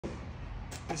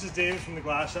This is David from the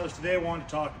Glass House. Today I want to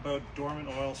talk about dormant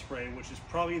oil spray, which is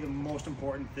probably the most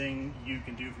important thing you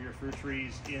can do for your fruit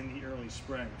trees in the early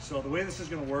spring. So the way this is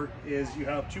going to work is you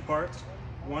have two parts.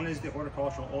 One is the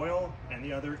horticultural oil and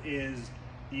the other is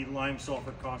the lime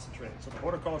sulfur concentrate. So the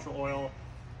horticultural oil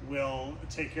will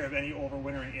take care of any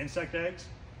overwintering insect eggs,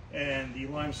 and the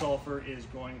lime sulfur is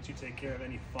going to take care of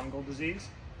any fungal disease.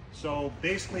 So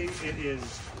basically it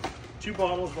is 2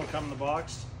 bottles will come in the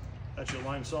box. That's your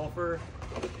lime sulfur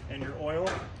and your oil.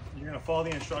 You're going to follow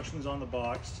the instructions on the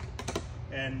box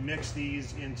and mix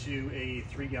these into a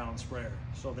 3-gallon sprayer.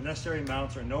 So the necessary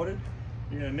amounts are noted.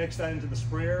 You're going to mix that into the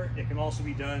sprayer. It can also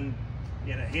be done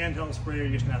in a handheld sprayer.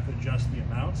 You're just going to have to adjust the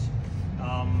amounts.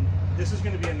 This is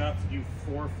going to be enough to do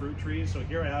 4 fruit trees. So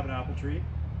here I have an apple tree.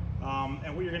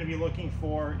 And what you're going to be looking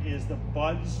for is the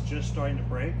buds just starting to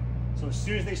break. So as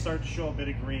soon as they start to show a bit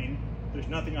of green, there's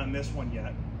nothing on this one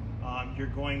yet, you're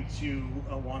going to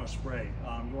want to spray.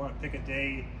 You want to pick a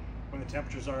day when the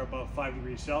temperatures are above 5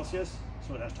 degrees Celsius,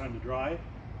 so it has time to dry.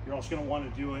 You're also going to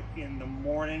want to do it in the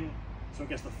morning, so it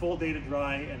gets the full day to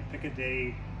dry, and pick a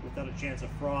day without a chance of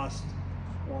frost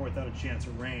or without a chance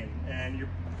of rain. And you're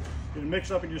going to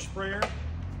mix up in your sprayer,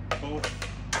 both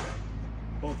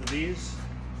of these.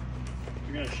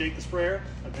 You're going to shake the sprayer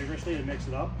vigorously to mix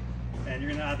it up, and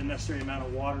you're going to add the necessary amount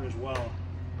of water as well.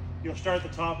 You'll start at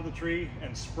the top of the tree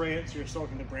and spray it, so you're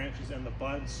soaking the branches and the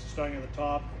buds, starting at the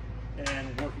top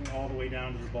and working all the way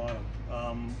down to the bottom.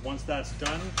 Once that's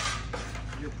done,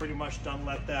 you're pretty much done.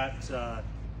 Let that dry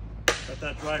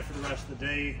for the rest of the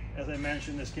day. As I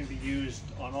mentioned, this can be used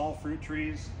on all fruit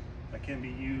trees. It can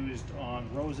be used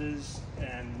on roses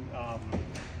and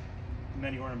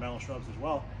many ornamental shrubs as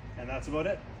well. And that's about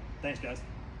it. Thanks, guys.